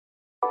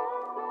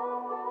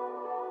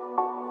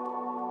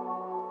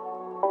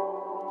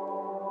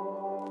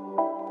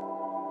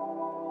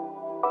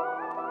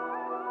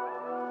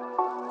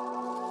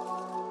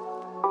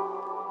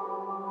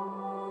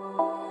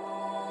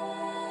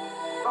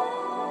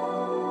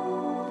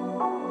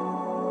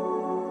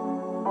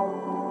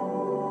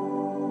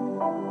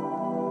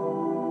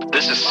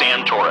This is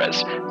Sam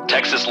Torres,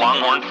 Texas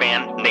Longhorn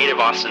fan, native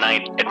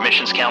Austinite,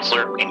 admissions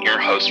counselor, and your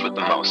host with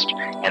the most.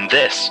 And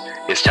this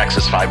is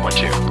Texas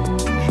 512.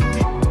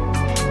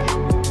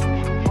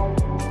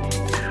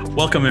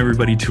 Welcome,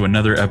 everybody, to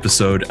another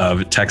episode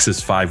of Texas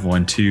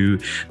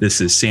 512. This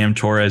is Sam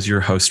Torres,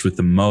 your host with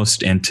the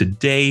most. And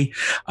today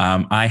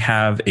I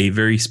have a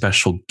very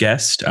special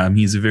guest.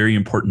 He's a very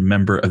important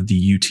member of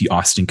the UT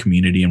Austin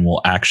community, and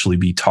we'll actually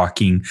be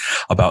talking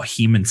about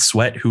Heman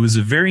Sweat, who is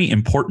a very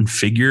important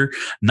figure,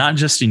 not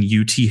just in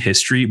UT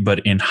history, but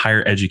in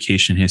higher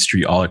education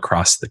history all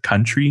across the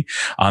country,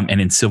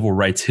 and in civil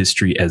rights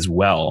history as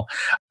well.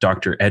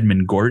 Dr.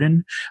 Edmund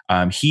Gordon,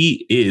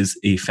 he is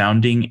a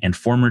founding and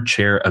former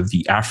chair of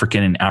the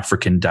African and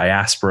African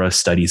Diaspora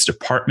Studies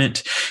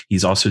Department.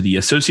 He's also the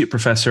Associate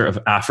Professor of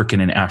African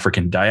and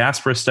African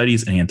Diaspora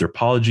Studies and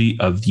Anthropology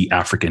of the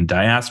African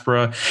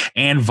Diaspora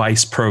and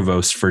Vice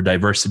Provost for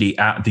Diversity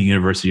at the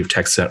University of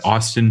Texas at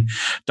Austin.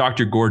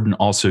 Dr. Gordon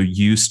also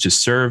used to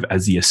serve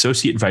as the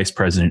Associate Vice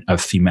President of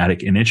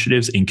Thematic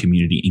Initiatives and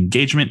Community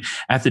Engagement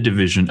at the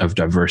Division of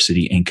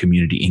Diversity and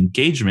Community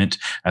Engagement,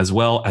 as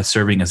well as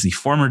serving as the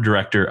former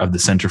Director of the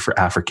Center for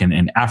African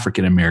and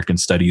African American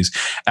Studies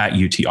at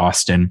UT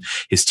Austin.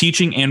 His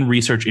teaching and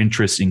research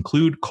interests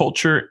include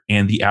culture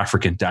and the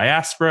African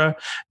diaspora,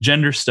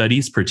 gender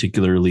studies,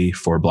 particularly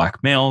for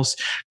Black males,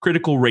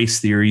 critical race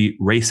theory,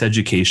 race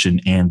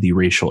education, and the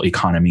racial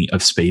economy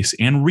of space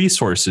and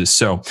resources.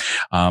 So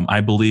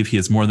I believe he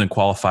is more than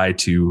qualified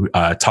to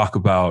talk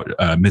about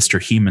Mr.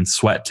 Heman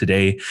Sweat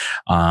today.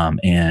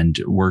 And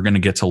we're going to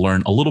get to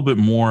learn a little bit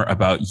more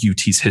about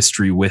UT's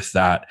history with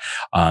that,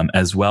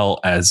 as well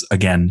as,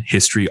 again,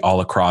 history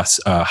all across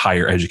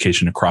higher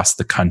education across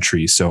the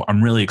country. So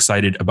I'm really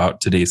excited about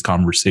today's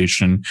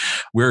conversation.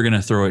 We're going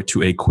to throw it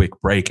to a quick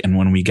break. And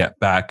when we get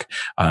back,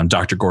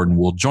 Dr. Gordon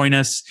will join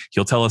us.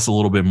 He'll tell us a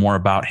little bit more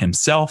about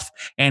himself,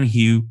 and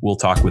he will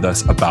talk with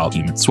us about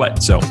Heman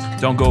Sweat. So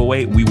don't go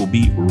away. We will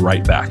be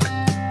right back.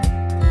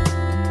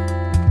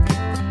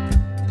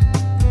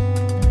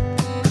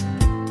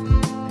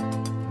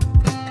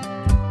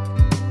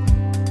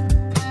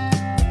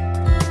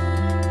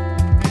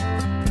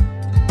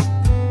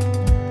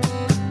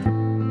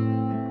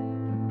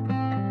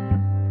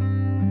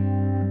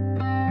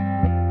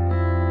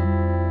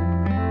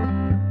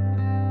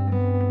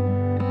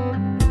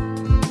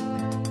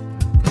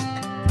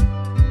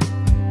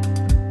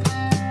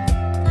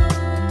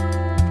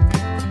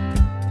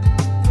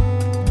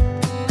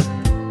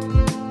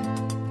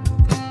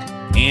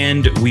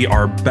 And we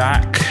are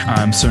back.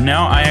 So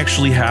now I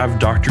actually have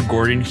Dr.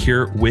 Gordon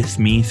here with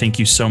me. Thank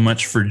you so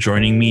much for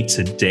joining me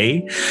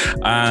today.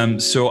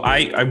 So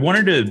I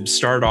wanted to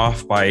start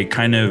off by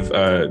kind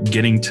of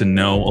getting to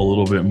know a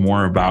little bit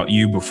more about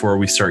you before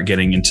we start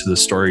getting into the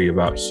story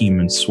about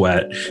Heman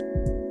Sweat.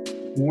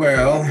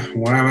 Well,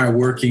 why am I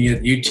working at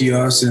UT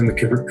Austin in the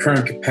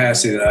current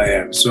capacity that I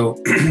am?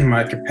 So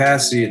my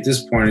capacity at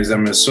this point is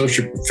I'm an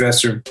associate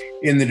professor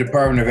in the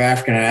Department of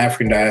African and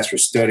African Diaspora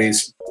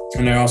Studies,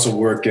 and I also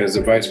work as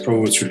a vice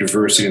provost for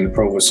diversity in the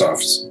provost's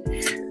office.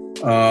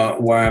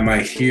 Why am I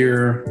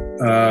here?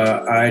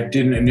 I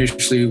didn't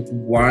initially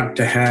want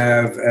to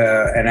have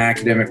an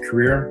academic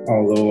career,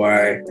 although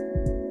I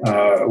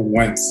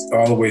went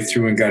all the way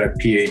through and got a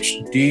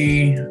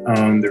PhD.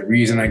 The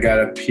reason I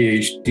got a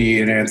PhD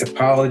in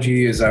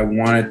anthropology is I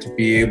wanted to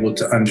be able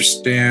to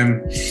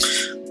understand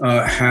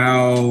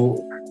how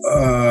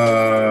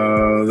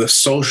the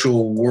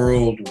social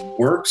world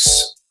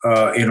works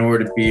in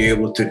order to be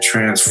able to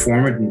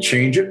transform it and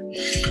change it.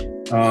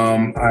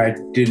 I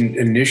didn't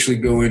initially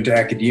go into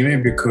academia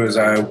because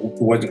it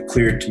wasn't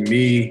clear to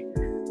me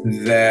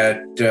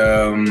that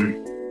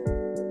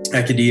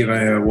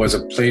academia was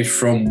a place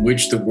from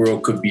which the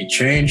world could be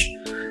changed.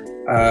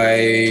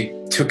 I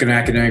took an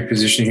academic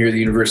position here at the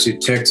University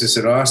of Texas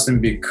at Austin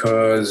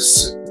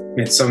because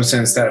in some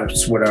sense that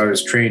was what I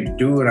was trained to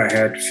do, and I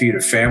had to feed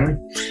a family.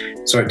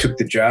 So I took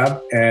the job,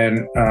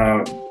 and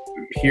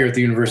here at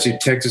the University of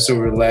Texas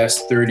over the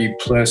last 30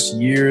 plus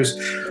years,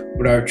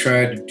 what I've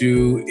tried to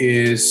do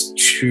is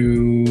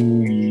to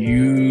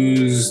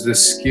use the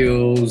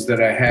skills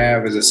that I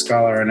have as a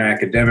scholar and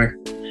academic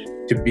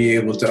to be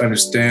able to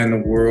understand the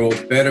world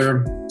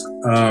better,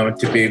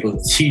 to be able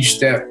to teach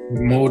that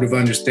mode of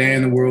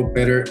understanding the world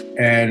better,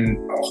 and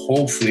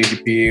hopefully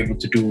to be able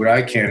to do what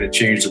I can to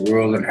change the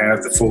world and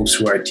have the folks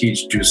who I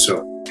teach do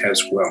so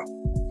as well.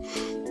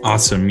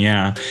 Awesome.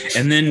 Yeah.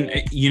 And then,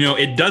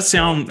 it does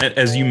sound,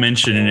 as you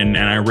mentioned, and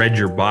I read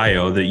your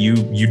bio, that you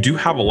do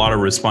have a lot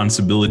of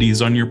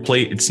responsibilities on your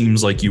plate. It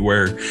seems like you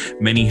wear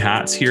many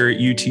hats here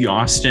at UT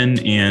Austin.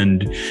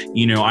 And,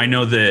 I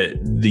know that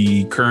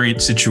the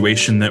current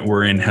situation that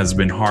we're in has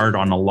been hard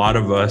on a lot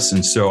of us.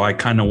 And so I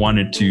kind of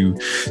wanted to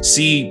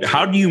see,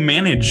 how do you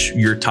manage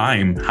your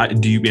time? How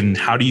do you,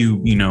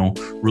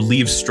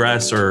 relieve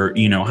stress, or,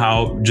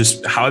 how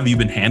have you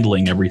been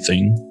handling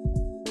everything?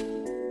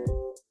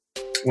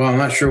 Well, I'm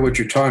not sure what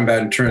you're talking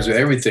about in terms of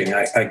everything.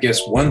 I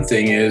guess one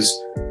thing is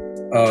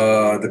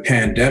the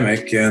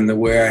pandemic, and the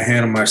way I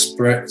handle my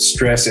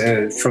stress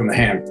from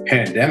the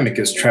pandemic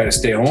is try to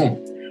stay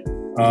home.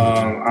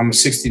 I'm a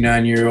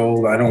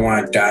 69-year-old. I don't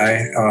want to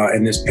die,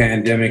 and this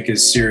pandemic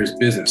is serious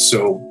business.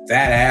 So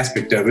that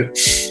aspect of it,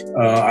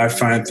 I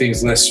find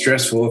things less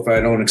stressful if I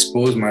don't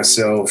expose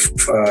myself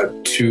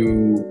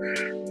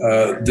to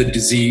the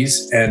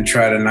disease and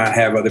try to not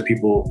have other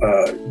people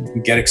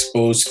get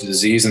exposed to the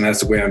disease. And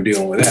that's the way I'm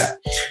dealing with that.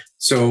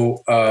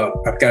 So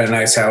I've got a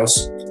nice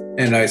house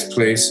and a nice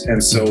place.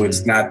 And so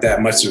it's not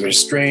that much of a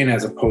strain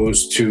as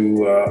opposed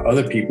to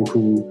other people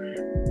who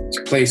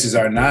places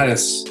are not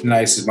as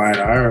nice as mine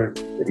are.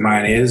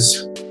 Mine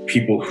is.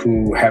 People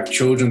who have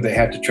children, they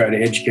have to try to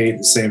educate at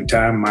the same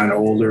time. Mine are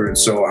older, and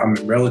so I'm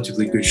in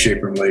relatively good shape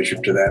in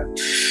relationship to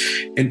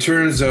that. In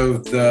terms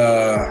of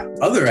the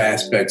other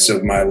aspects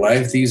of my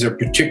life, these are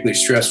particularly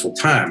stressful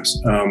times.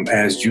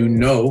 As you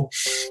know,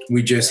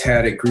 we just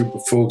had a group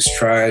of folks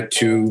try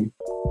to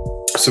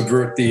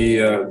subvert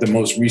the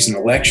most recent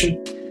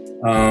election.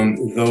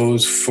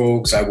 Those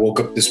folks, I woke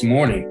up this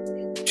morning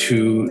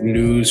to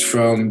news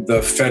from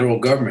the federal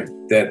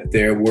government that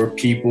there were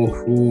people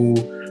who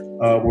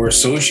were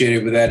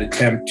associated with that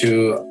attempt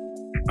to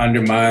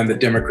undermine the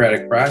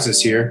democratic process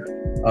here,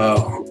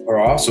 are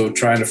also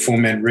trying to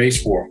foment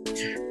race war.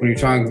 When you're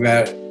talking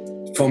about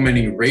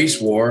fomenting race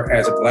war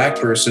as a Black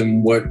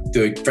person, what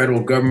the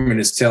federal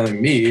government is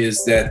telling me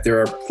is that there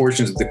are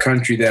portions of the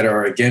country that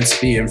are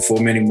against me and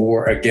fomenting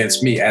war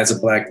against me as a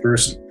Black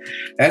person.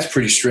 That's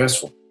pretty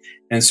stressful.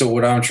 And so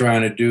what I'm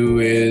trying to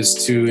do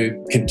is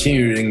to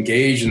continue to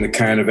engage in the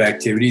kind of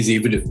activities,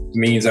 even if it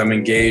means I'm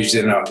engaged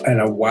in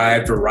a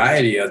wide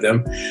variety of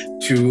them,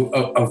 to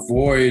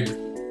avoid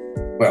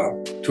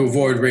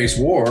race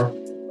war,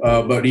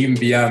 but even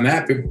beyond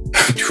that,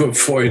 to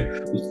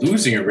avoid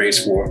losing a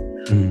race war.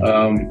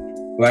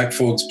 Black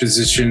folks'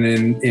 position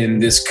in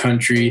this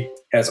country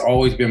has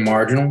always been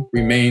marginal,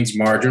 remains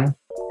marginal.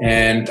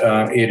 And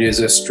it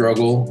is a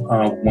struggle,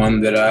 one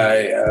that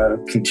I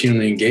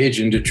continually engage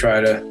in to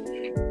try to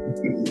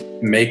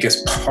make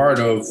us part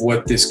of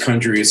what this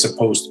country is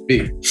supposed to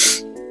be.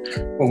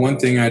 Well, one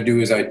thing I do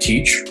is I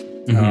teach.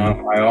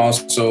 I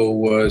also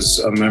was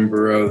a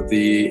member of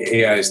the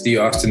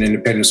AISD, Austin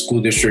Independent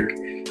School District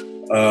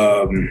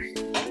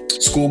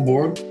School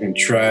Board, and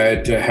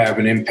tried to have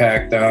an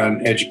impact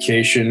on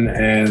education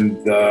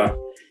and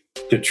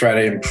to try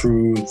to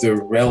improve the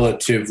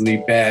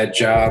relatively bad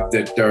job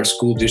that our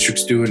school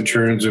districts do in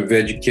terms of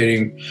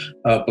educating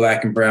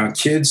Black and brown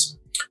kids.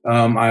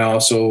 I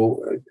also,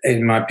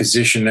 in my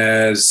position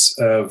as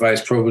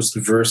Vice Provost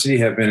Diversity,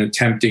 have been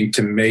attempting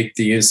to make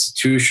the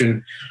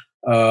institution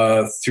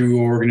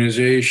through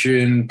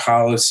organization,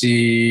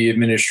 policy,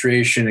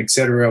 administration, et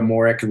cetera, a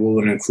more equitable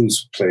and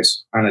inclusive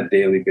place on a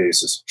daily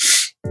basis.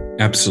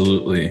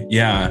 Absolutely.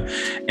 Yeah.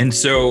 And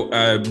so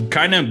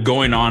kind of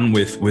going on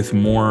with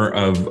more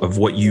of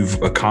what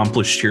you've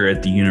accomplished here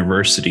at the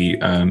university.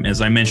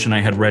 As I mentioned, I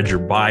had read your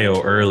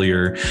bio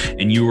earlier,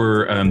 and you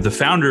were the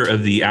founder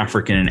of the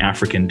African and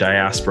African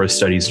Diaspora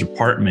Studies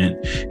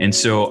Department. And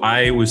so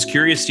I was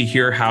curious to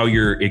hear how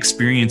your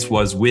experience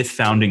was with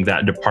founding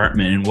that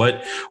department, and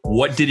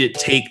what did it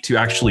take to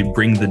actually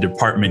bring the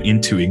department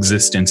into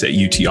existence at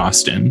UT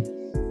Austin?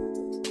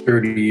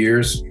 30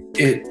 years.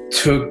 It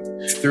took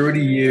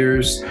 30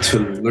 years to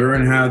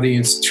learn how the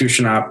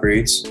institution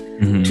operates,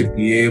 to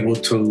be able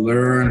to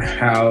learn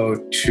how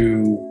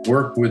to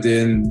work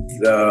within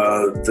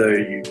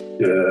the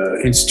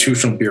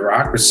institutional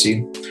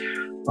bureaucracy,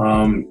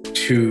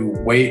 to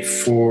wait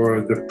for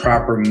the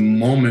proper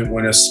moment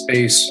when a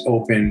space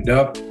opened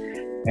up,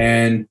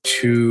 and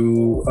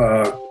to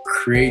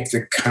create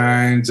the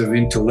kinds of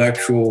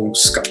intellectual,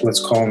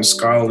 let's call them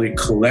scholarly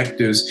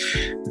collectives,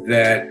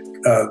 that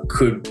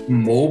could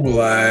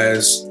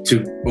mobilize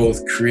to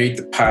both create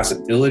the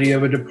possibility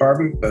of a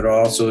department, but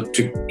also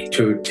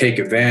to take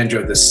advantage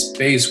of the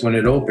space when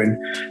it opened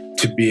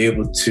to be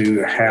able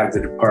to have the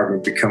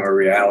department become a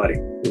reality.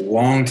 A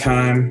long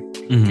time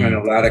and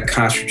a lot of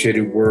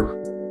concentrated work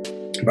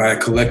by a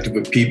collective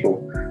of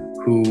people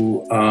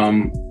who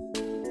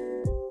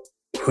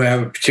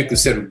have a particular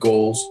set of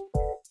goals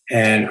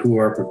and who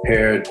are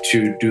prepared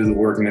to do the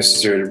work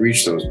necessary to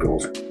reach those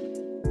goals.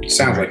 It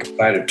sounds like a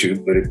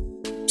platitude, but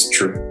it's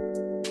true.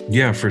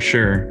 Yeah, for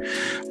sure.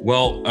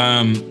 Well,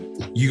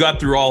 you got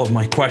through all of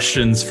my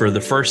questions for the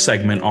first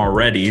segment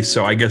already,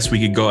 so I guess we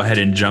could go ahead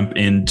and jump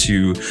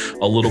into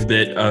a little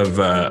bit of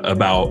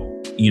about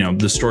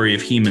the story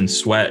of Heman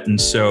Sweat. And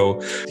so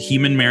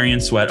Heman Marion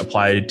Sweat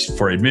applied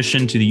for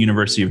admission to the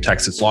University of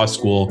Texas Law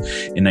School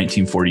in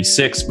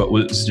 1946, but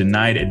was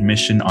denied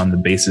admission on the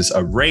basis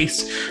of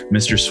race.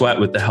 Mr. Sweat,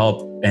 with the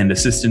help and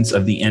assistance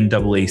of the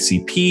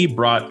NAACP,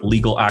 brought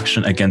legal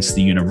action against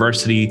the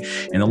university.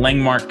 In the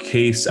Langmark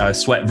case,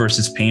 Sweat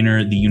versus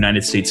Painter, the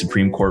United States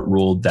Supreme Court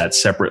ruled that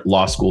separate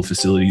law school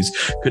facilities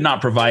could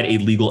not provide a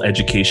legal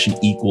education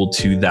equal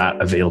to that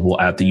available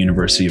at the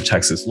University of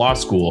Texas Law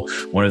School,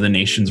 one of the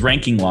nation's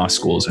ranking law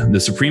schools. The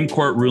Supreme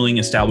Court ruling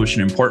established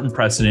an important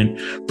precedent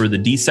for the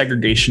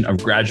desegregation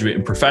of graduate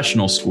and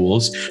professional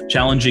schools,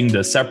 challenging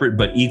the separate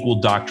but equal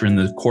doctrine.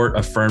 The court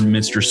affirmed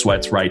Mr.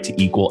 Sweat's right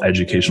to equal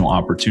educational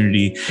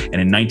opportunity,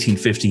 and in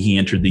 1950 he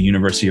entered the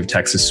University of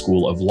Texas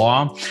School of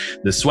Law.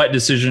 The Sweat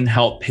decision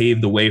helped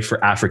pave the way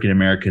for African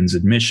Americans'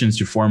 admissions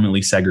to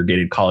formerly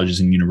segregated colleges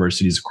and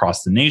universities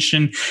across the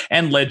nation,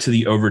 and led to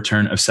the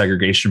overturn of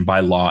segregation by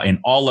law in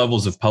all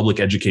levels of public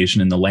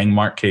education in the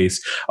Langmark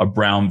case of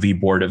Brown v.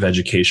 Board of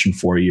Education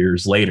 4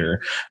 years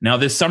later. Now,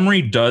 this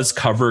summary does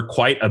cover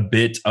quite a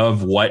bit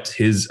of what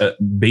his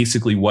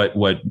basically what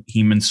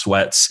Heman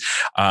Sweat's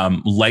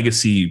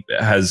legacy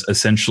has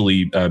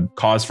essentially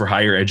caused for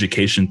higher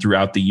education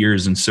throughout the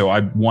years. And so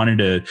I wanted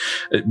to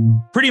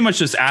pretty much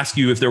just ask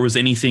you if there was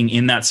anything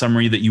in that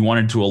summary that you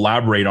wanted to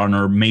elaborate on,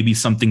 or maybe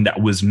something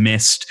that was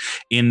missed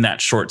in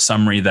that short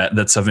summary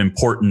that's of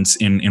importance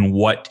in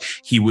what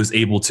he was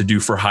able to do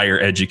for higher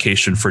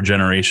education for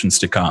generations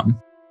to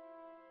come.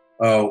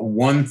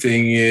 One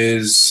thing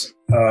is,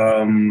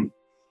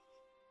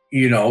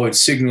 it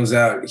signals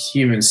out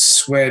Heman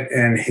Sweat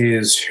and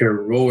his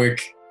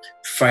heroic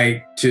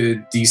fight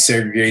to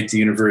desegregate the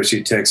University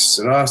of Texas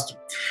at Austin.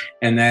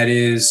 And that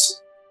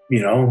is,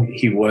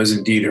 he was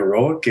indeed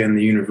heroic, and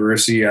the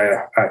university,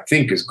 I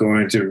think, is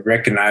going to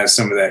recognize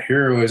some of that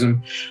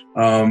heroism.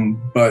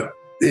 But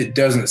it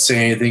doesn't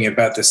say anything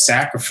about the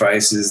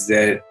sacrifices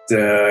that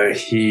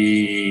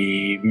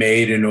he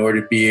made in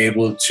order to be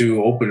able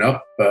to open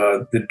up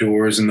the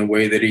doors in the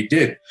way that he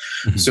did.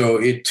 Mm-hmm. So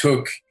it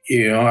took,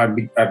 he,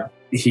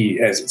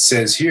 as it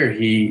says here,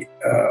 he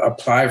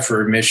applied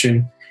for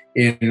admission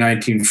in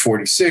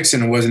 1946,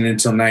 and it wasn't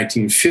until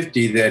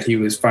 1950 that he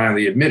was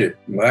finally admitted.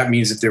 Well, that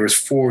means that there was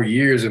 4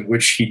 years in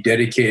which he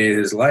dedicated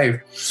his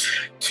life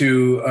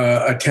to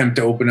attempt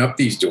to open up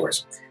these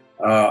doors.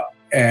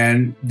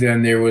 And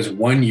then there was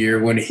 1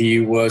 year when he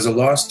was a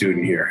law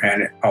student here.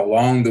 And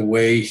along the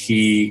way,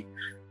 he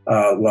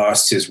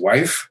lost his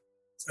wife.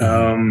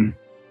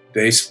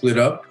 They split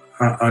up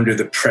under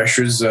the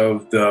pressures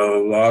of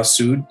the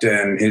lawsuit,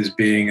 and his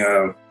being,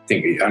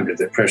 under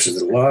the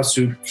pressures of the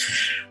lawsuit.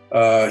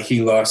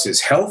 He lost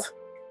his health.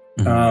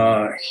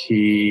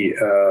 He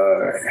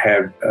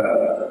had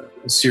a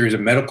series of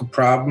medical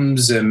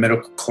problems and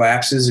medical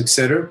collapses,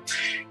 etc.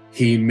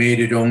 He made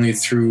it only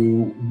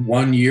through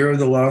 1 year of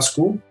the law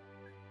school.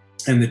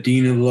 And the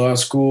dean of the law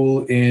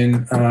school,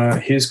 in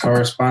his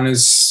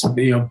correspondence,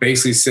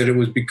 basically said it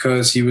was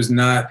because he was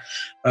not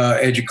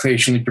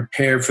educationally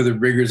prepared for the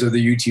rigors of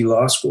the UT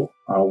Law School,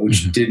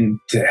 which didn't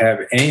have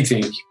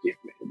anything.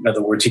 In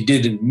other words, he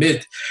did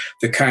admit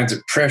the kinds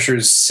of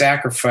pressures,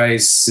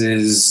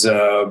 sacrifices,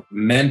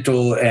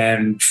 mental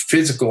and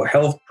physical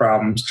health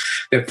problems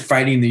that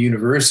fighting the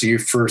university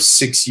for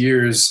 6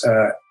 years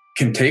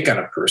can take on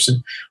a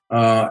person,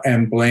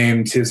 and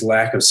blamed his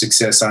lack of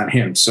success on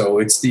him. So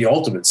it's the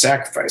ultimate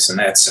sacrifice in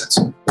that sense.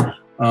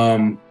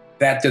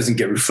 That doesn't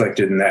get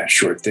reflected in that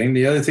short thing.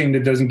 The other thing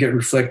that doesn't get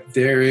reflected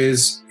there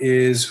is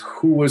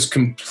who was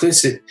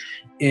complicit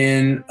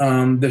in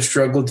the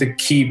struggle to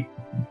keep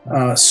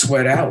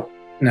Sweat out.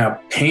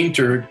 Now,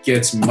 Painter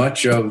gets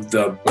much of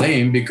the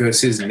blame because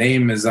his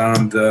name is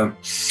on the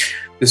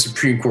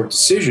Supreme Court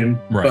decision.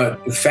 Right.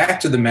 But the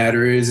fact of the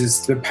matter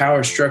is the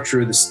power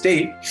structure of the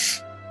state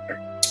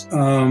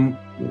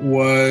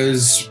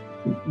was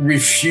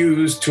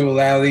refused to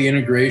allow the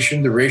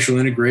racial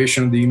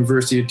integration of the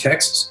University of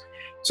Texas.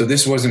 So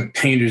this wasn't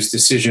Painter's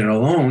decision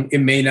alone. It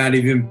may not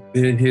even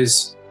been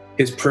his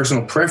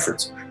personal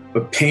preference.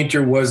 But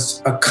Painter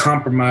was a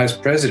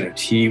compromised president.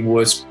 He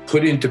was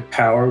put into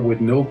power with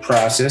no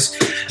process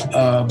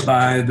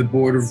by the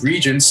Board of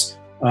Regents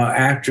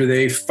after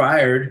they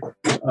fired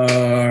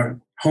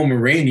Homer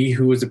Rainey,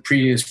 who was the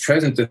previous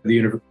president of the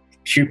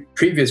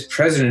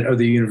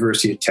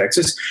University of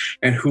Texas,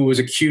 and who was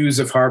accused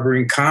of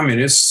harboring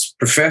communist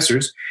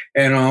professors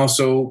and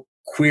also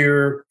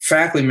queer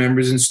faculty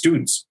members and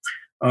students.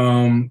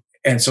 And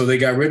so they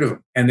got rid of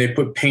him, and they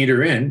put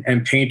Painter in,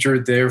 and Painter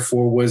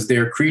therefore was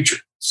their creature.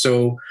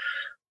 So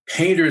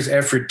Painter's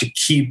effort to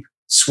keep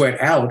Sweat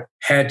out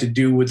had to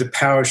do with the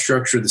power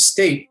structure of the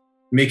state,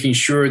 making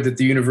sure that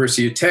the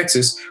University of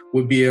Texas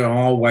would be an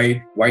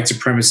all-white, white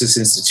supremacist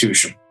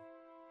institution.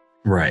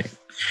 Right.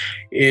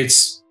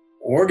 It's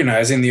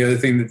organizing. The other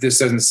thing that this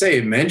doesn't say,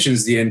 it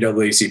mentions the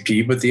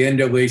NAACP, but the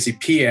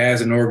NAACP as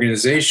an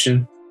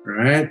organization,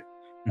 right,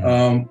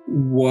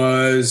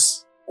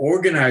 was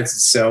organized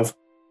itself,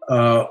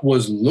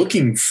 was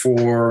looking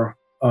for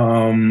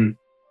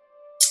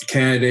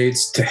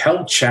candidates to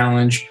help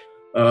challenge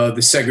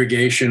the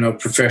segregation of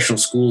professional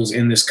schools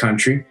in this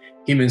country.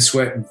 Heman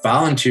Sweat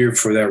volunteered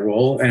for that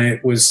role, and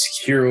it was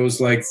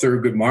heroes like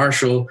Thurgood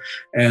Marshall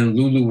and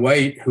Lulu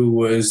White, who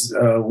was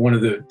one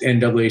of the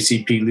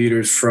NAACP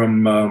leaders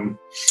from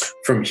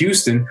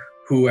Houston,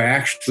 who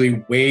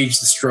actually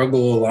waged the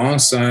struggle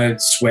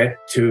alongside Sweat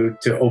to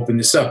open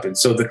this up. And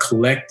so the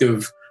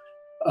collective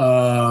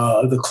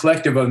of the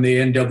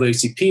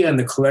NAACP and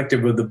the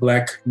collective of the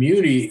Black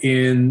community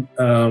in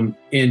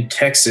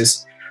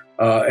Texas,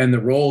 and the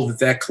role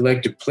that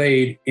collective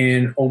played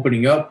in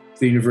opening up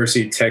the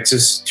University of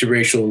Texas to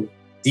racial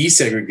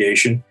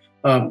desegregation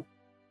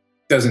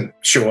doesn't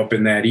show up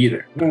in that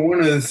either. Well, one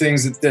of the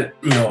things that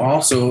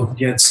also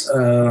gets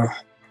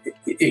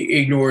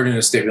ignored in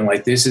a statement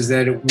like this is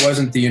that it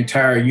wasn't the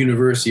entire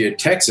University of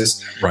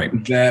Texas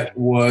that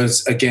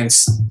was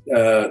against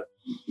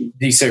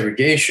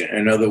desegregation.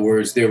 In other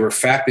words, there were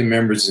faculty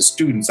members and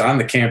students on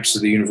the campus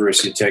of the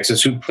University of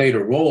Texas who played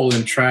a role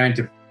in trying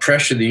to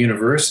pressure the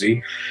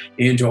university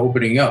into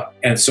opening up.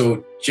 And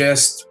so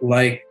just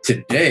like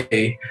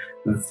today,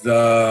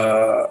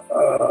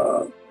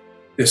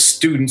 the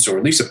students, or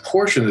at least a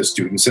portion of the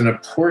students and a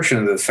portion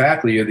of the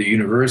faculty of the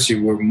university,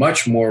 were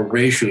much more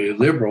racially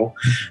liberal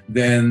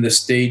than the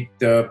state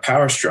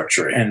power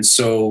structure. And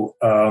so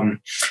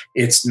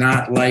it's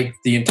not like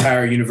the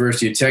entire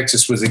University of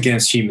Texas was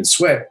against Heman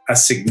Sweat. A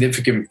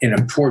significant and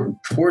important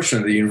portion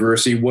of the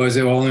university was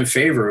all in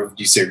favor of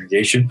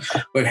desegregation,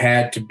 but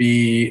had to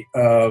be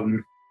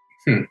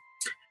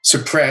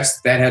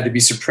suppressed. That had to be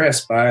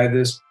suppressed by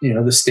this,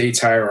 the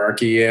state's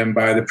hierarchy and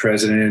by the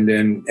president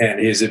and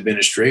his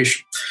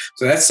administration.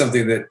 So that's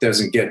something that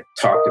doesn't get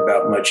talked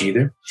about much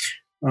either.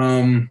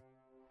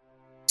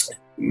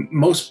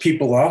 Most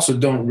people also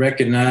don't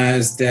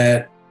recognize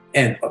that,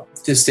 and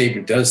this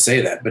statement does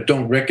say that, but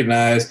don't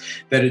recognize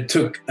that it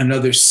took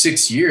another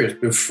 6 years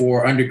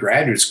before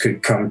undergraduates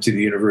could come to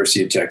the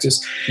University of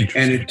Texas.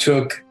 And it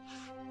took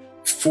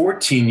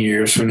 14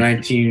 years from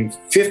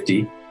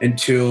 1950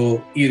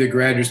 until either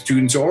graduate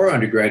students or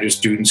undergraduate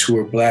students who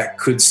were Black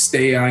could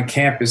stay on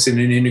campus in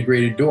an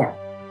integrated dorm.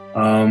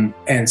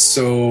 And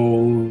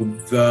so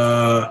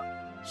the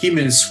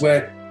Heman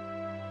Sweat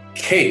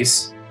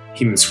case,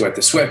 the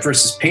Sweat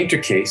versus Painter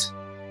case,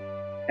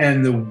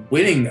 and the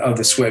winning of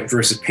the Sweat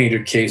versus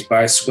Painter case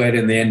by Sweat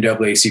and the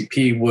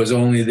NAACP was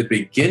only the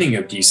beginning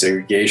of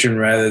desegregation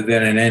rather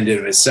than an end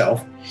in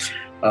itself.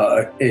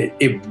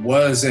 It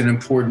was an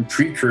important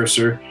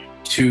precursor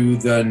to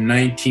the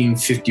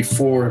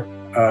 1954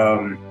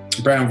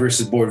 Brown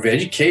versus Board of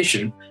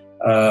Education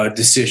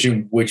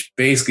decision, which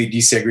basically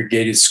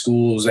desegregated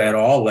schools at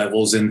all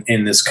levels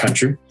in this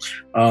country.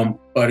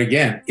 But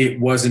again, it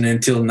wasn't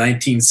until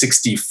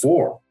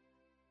 1964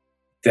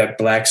 that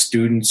Black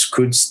students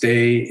could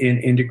stay in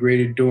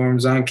integrated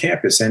dorms on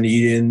campus and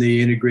eat in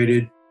the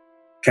integrated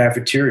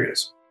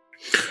cafeterias.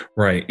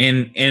 Right.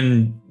 And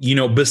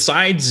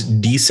besides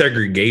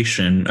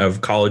desegregation of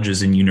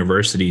colleges and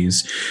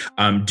universities,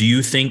 do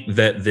you think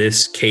that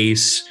this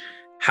case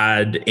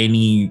had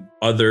any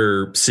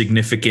other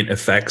significant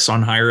effects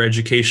on higher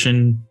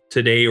education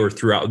today or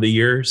throughout the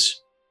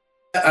years?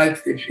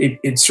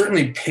 It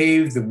certainly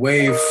paved the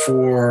way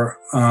for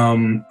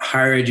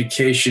higher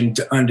education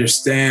to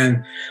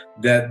understand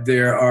that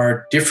there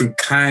are different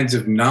kinds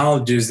of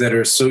knowledges that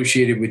are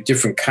associated with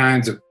different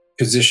kinds of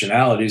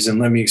positionalities. And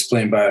let me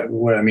explain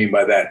what I mean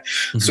by that.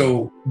 Mm-hmm.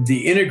 So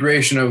the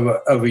integration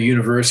of a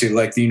university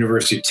like the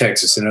University of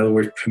Texas, in other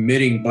words,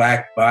 permitting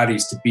Black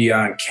bodies to be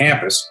on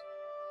campus,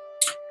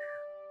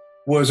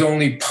 was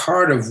only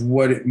part of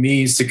what it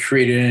means to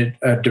create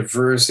a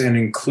diverse and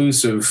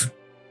inclusive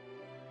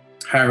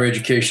higher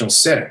educational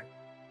setting.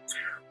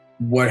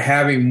 What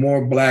having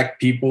more Black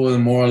people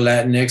and more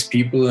Latinx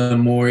people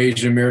and more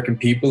Asian American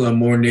people and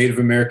more Native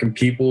American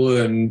people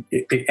and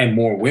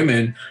more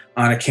women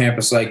on a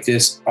campus like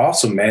this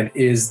also meant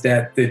is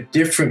that the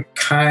different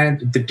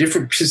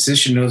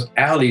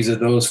positionalities of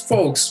those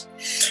folks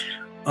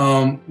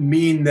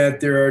mean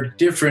that there are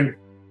different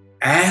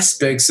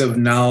aspects of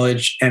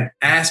knowledge and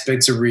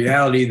aspects of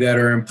reality that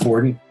are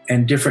important,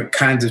 and different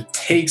kinds of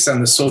takes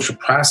on the social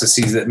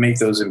processes that make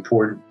those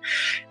important.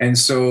 And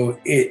so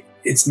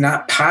it's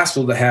not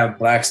possible to have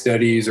Black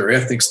studies or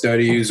ethnic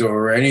studies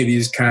or any of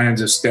these kinds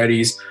of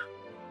studies,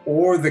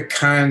 or the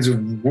kinds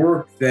of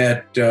work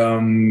that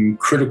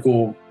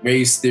critical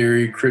race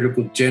theory,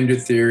 critical gender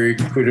theory,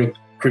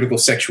 critical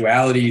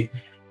sexuality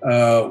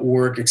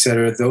work, et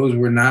cetera. Those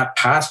were not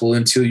possible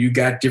until you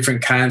got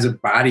different kinds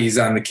of bodies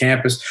on the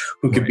campus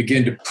who could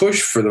begin to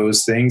push for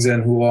those things,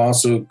 and who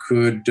also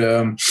could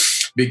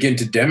begin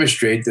to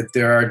demonstrate that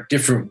there are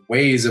different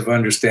ways of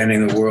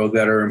understanding the world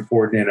that are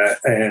important in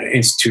an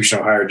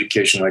institutional higher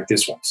education like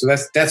this one. So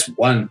that's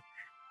one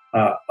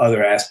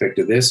other aspect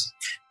of this.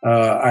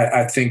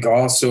 I think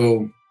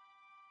also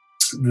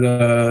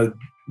the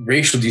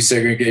racial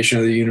desegregation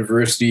of the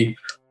university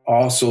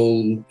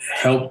also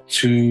helped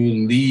to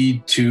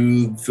lead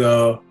to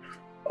the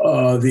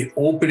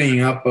opening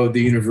up of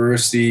the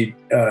university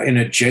in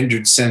a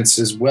gendered sense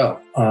as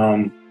well.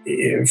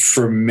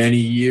 For many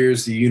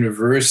years, the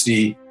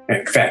university,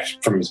 in fact,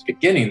 from its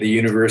beginning, the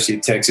University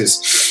of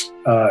Texas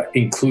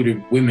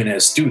included women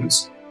as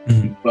students,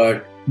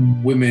 but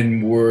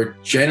women were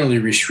generally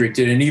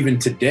restricted, and even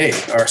today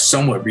are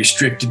somewhat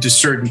restricted to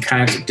certain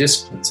kinds of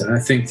disciplines. And I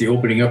think the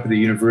opening up of the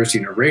university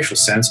in a racial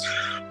sense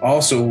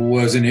also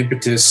was an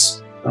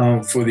impetus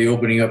for the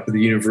opening up of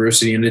the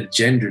university in a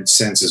gendered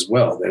sense as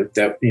well,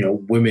 that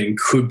women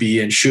could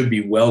be and should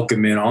be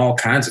welcome in all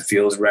kinds of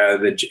fields rather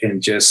than in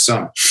just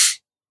some.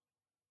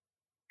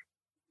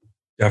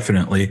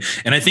 Definitely.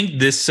 And I think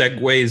this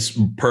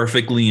segues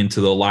perfectly into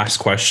the last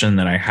question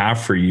that I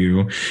have for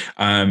you.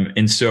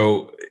 And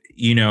so,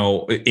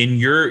 in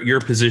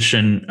your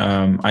position,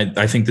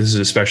 I think this is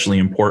especially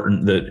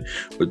important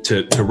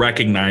to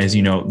recognize,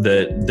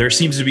 that there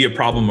seems to be a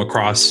problem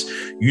across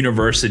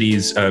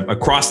universities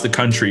across the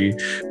country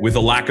with a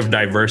lack of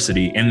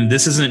diversity. And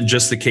this isn't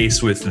just the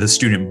case with the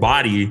student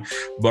body,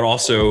 but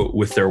also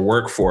with their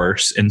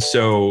workforce. And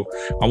so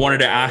I wanted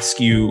to ask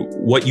you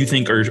what you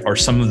think are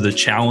some of the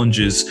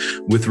challenges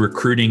with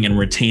recruiting and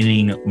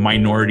retaining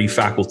minority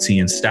faculty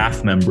and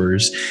staff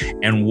members,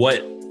 and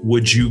what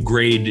would you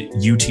grade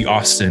UT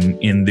Austin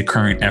in the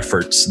current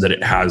efforts that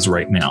it has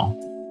right now?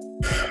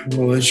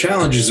 Well, the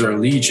challenges are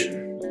legion.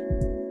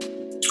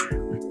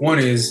 One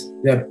is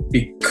that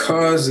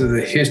because of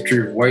the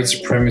history of white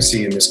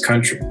supremacy in this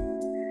country,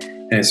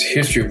 and it's a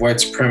history of white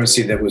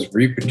supremacy that was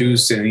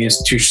reproduced in the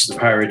institutions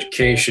of higher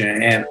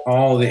education and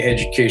all the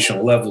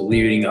educational levels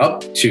leading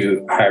up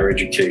to higher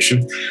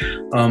education,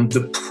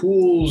 the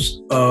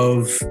pools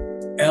of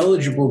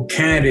eligible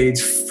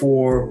candidates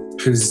for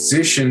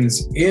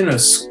positions in a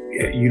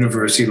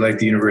university like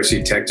the University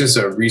of Texas,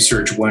 a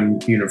Research One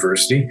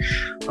university,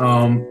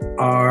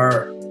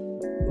 are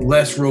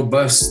less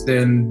robust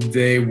than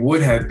they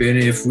would have been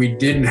if we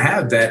didn't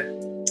have that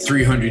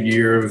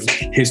 300-year of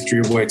history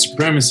of white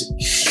supremacy.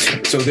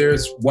 So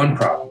there's one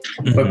problem.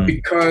 But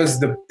because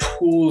the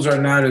pools are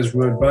not as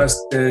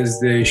robust as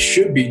they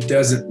should be,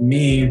 doesn't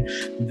mean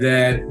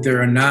that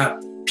there are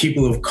not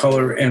people of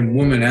color and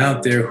women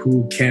out there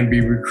who can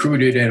be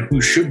recruited and who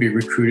should be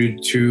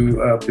recruited to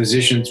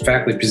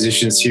faculty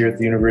positions here at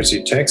the University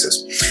of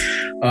Texas.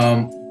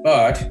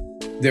 But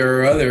there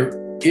are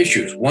other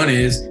issues. One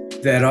is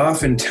that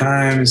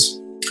oftentimes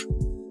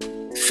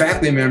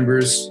faculty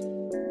members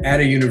at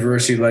a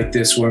university like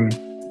this one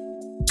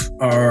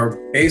are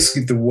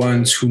basically the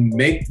ones who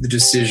make the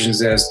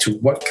decisions as to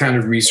what kind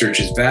of research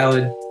is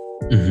valid,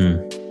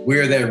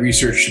 where that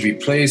research should be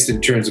placed in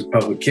terms of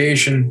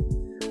publication,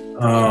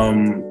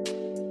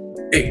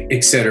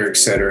 et cetera, et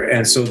cetera.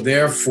 And so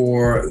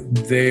therefore,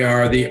 they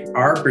are the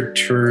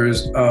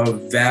arbiters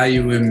of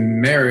value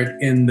and merit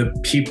in the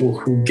people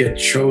who get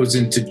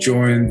chosen to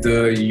join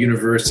the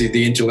university,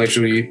 the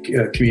intellectual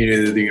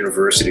community of the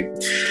university.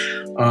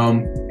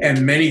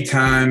 And many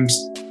times,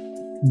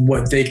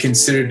 what they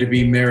consider to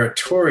be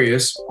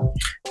meritorious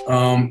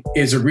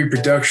is a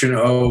reproduction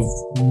of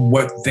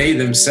what they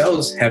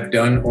themselves have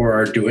done or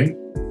are doing.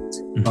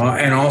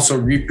 And also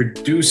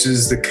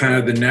reproduces the kind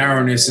of the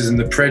narrownesses and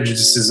the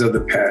prejudices of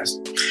the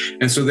past.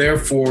 And so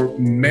therefore,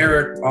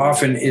 merit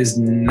often is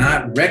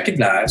not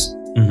recognized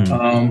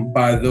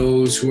by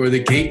those who are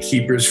the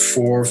gatekeepers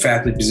for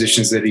faculty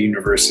positions at a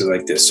university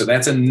like this. So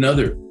that's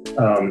another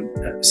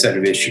set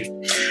of issues.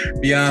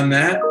 Beyond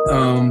that,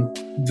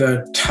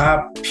 the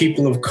top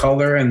people of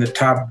color and the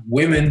top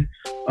women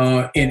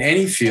in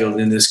any field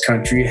in this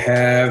country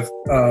have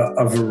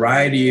a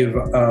variety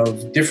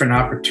of different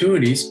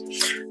opportunities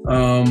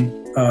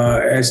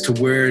as to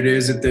where it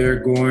is that they're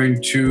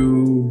going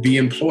to be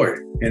employed.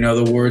 In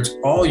other words,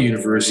 all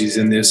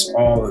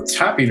the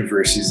top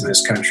universities in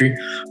this country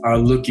are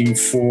looking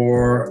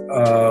for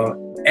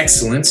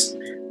excellence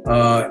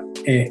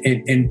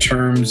in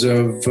terms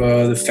of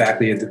the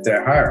faculty that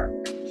they're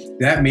hiring.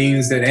 That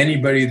means that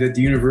anybody that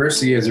the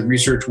university as a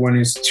Research One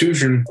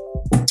institution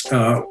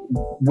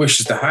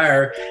wishes to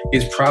hire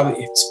is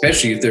probably,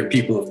 especially if they're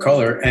people of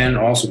color and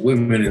also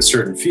women in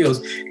certain fields,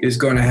 is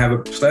going to have a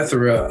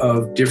plethora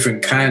of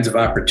different kinds of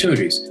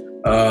opportunities.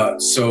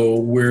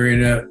 So we're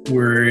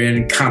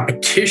in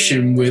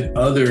competition with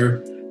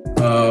other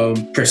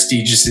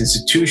prestigious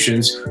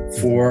institutions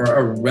for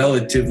a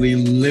relatively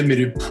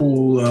limited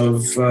pool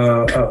of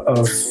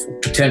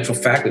potential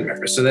faculty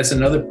members. So that's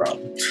another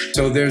problem.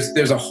 So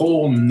there's a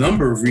whole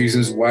number of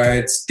reasons why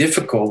it's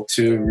difficult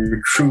to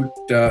recruit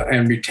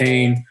and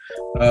retain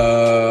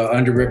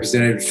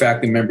underrepresented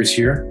faculty members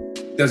here.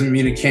 Doesn't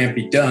mean it can't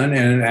be done.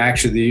 And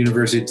actually, the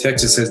University of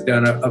Texas has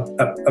done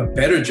a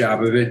better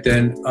job of it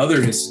than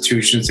other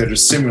institutions that are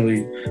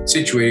similarly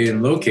situated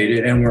and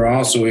located. And we're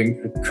also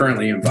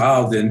currently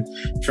involved in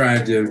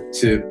trying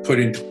to put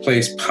into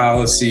place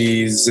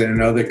policies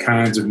and other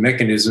kinds of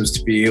mechanisms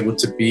to be able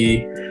to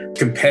be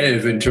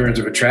competitive in terms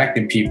of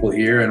attracting people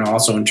here and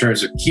also in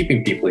terms of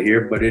keeping people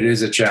here. But it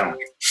is a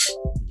challenge.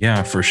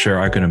 Yeah, for sure.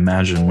 I can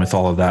imagine with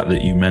all of that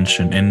you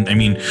mentioned. And I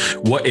mean,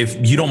 what if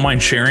you don't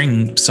mind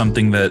sharing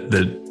something that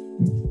the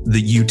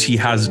UT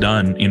has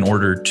done in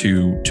order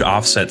to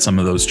offset some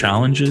of those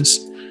challenges?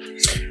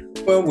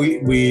 Well,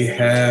 we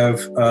have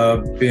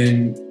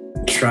been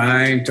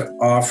trying to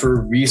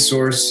offer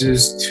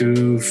resources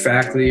to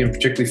faculty, and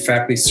particularly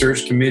faculty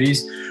search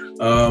committees,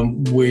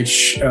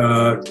 which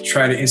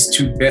try to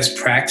institute best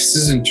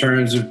practices in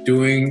terms of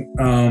doing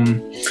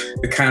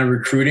the kind of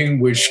recruiting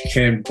which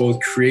can both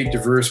create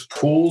diverse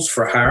pools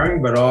for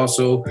hiring, but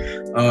also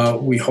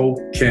we hope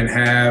can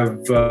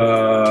have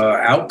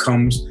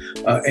outcomes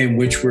in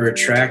which we're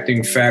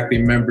attracting faculty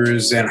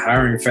members and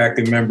hiring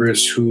faculty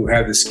members who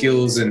have the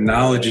skills and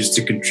knowledges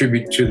to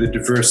contribute to the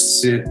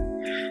diversity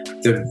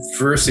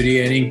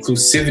and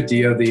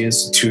inclusivity of the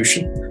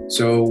institution.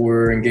 So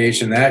we're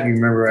engaged in that. And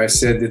remember, I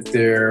said that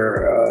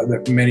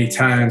that many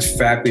times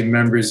faculty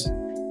members,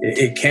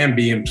 it can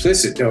be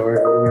implicit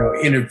or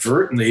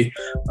inadvertently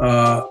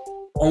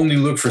only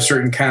look for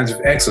certain kinds of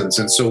excellence.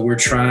 And so we're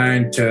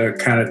trying to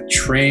kind of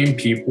train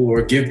people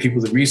or give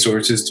people the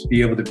resources to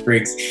be able to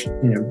break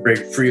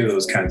free of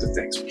those kinds of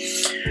things.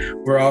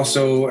 We're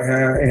also,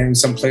 in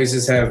some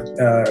places, have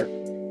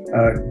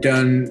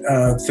done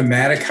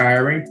thematic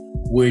hiring,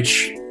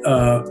 which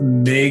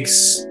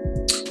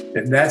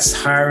that's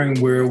hiring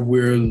where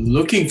we're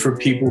looking for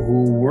people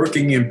who are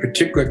working in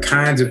particular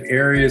kinds of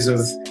areas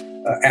of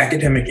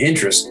academic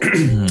interest.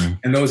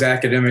 And those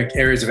academic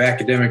areas of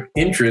academic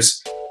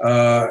interest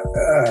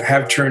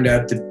have turned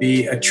out to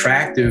be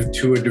attractive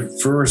to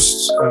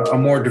a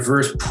more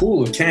diverse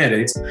pool of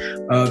candidates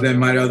than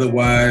might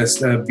otherwise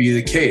be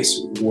the case.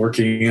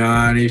 Working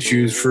on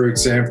issues, for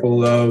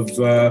example, of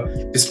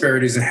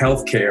disparities in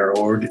healthcare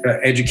or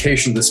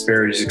educational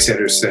disparities, et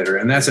cetera, et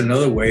cetera. And that's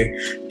another way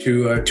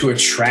to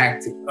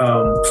attract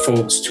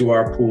folks to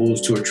our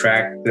pools, to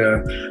attract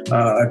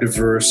a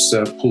diverse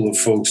pool of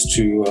folks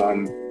to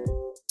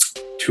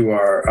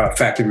our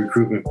faculty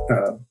recruitment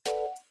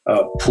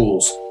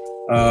pools.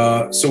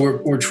 So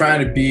we're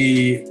trying to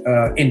be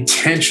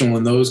intentional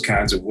in those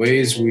kinds of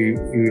ways. We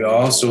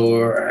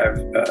also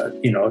have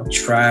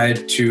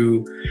tried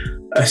to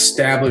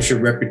establish a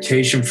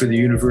reputation for the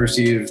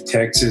University of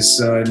Texas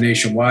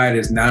nationwide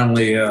as not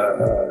only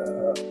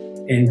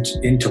an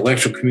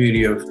intellectual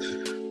community of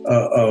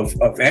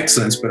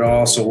excellence, but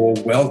also a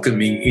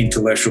welcoming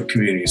intellectual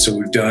community. So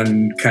we've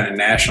done kind of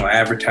national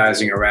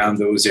advertising around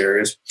those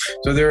areas.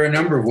 So there are a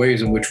number of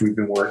ways in which we've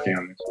been working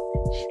on this.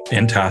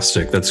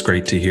 Fantastic. That's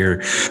great to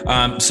hear.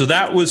 So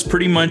that was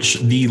pretty much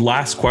the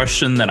last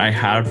question that I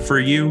had for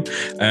you.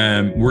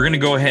 We're going to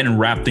go ahead and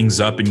wrap things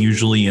up. And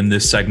usually in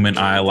this segment,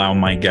 I allow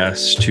my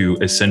guests to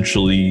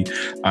essentially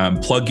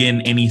plug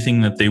in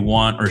anything that they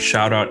want or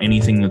shout out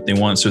anything that they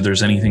want. So if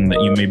there's anything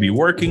that you may be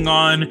working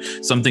on,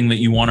 something that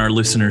you want our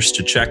listeners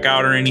to check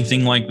out or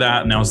anything like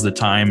that, now's the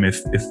time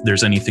if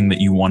there's anything that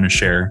you want to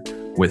share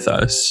with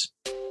us.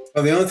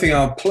 Well, the only thing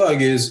I'll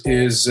plug is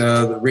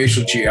the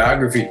Racial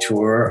Geography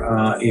Tour.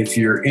 If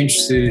you're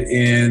interested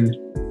in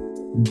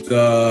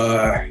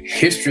the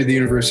history of the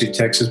University of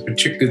Texas,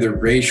 particularly the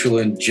racial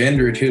and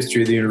gendered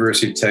history of the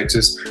University of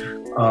Texas,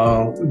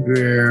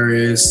 there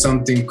is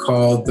something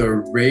called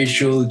the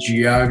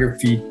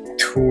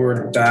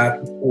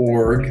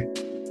racialgeographytour.org,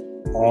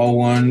 all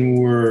one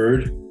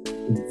word.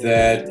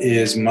 That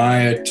is my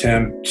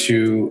attempt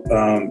to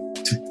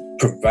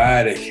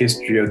provide a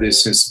history of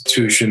this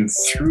institution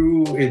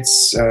through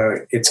its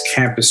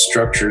campus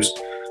structures,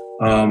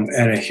 and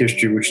a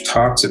history which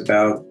talks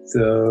about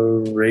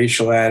the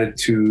racial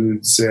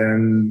attitudes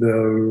and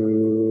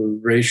the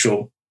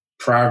racial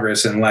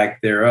progress and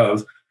lack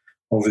thereof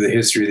over the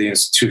history of the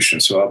institution.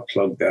 So I'll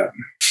plug that.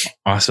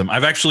 Awesome.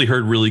 I've actually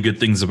heard really good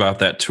things about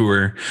that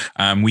tour.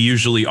 We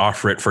usually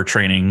offer it for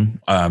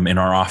training in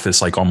our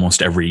office like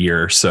almost every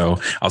year. So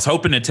I was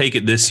hoping to take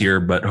it this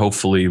year, but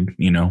hopefully,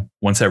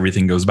 once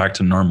everything goes back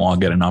to normal, I'll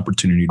get an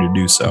opportunity to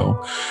do so.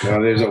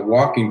 Well, there's a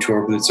walking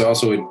tour, but it's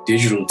also a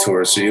digital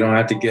tour. So you don't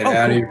have to get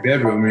out of your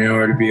bedroom in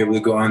order to be able to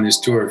go on this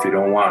tour if you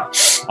don't want.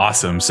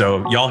 Awesome.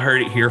 So y'all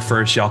heard it here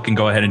first. Y'all can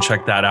go ahead and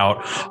check that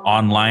out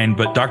online.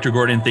 But Dr.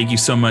 Gordon, thank you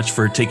so much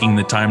for taking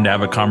the time to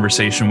have a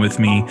conversation with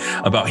me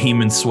about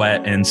Heme and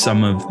Sweat and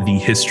some of the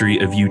history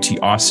of UT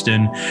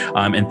Austin.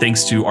 And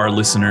thanks to our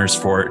listeners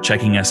for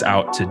checking us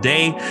out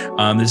today.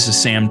 This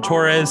is Sam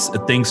Torres.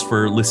 Thanks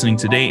for listening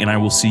today, and I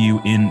will see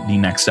you in the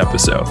next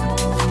episode.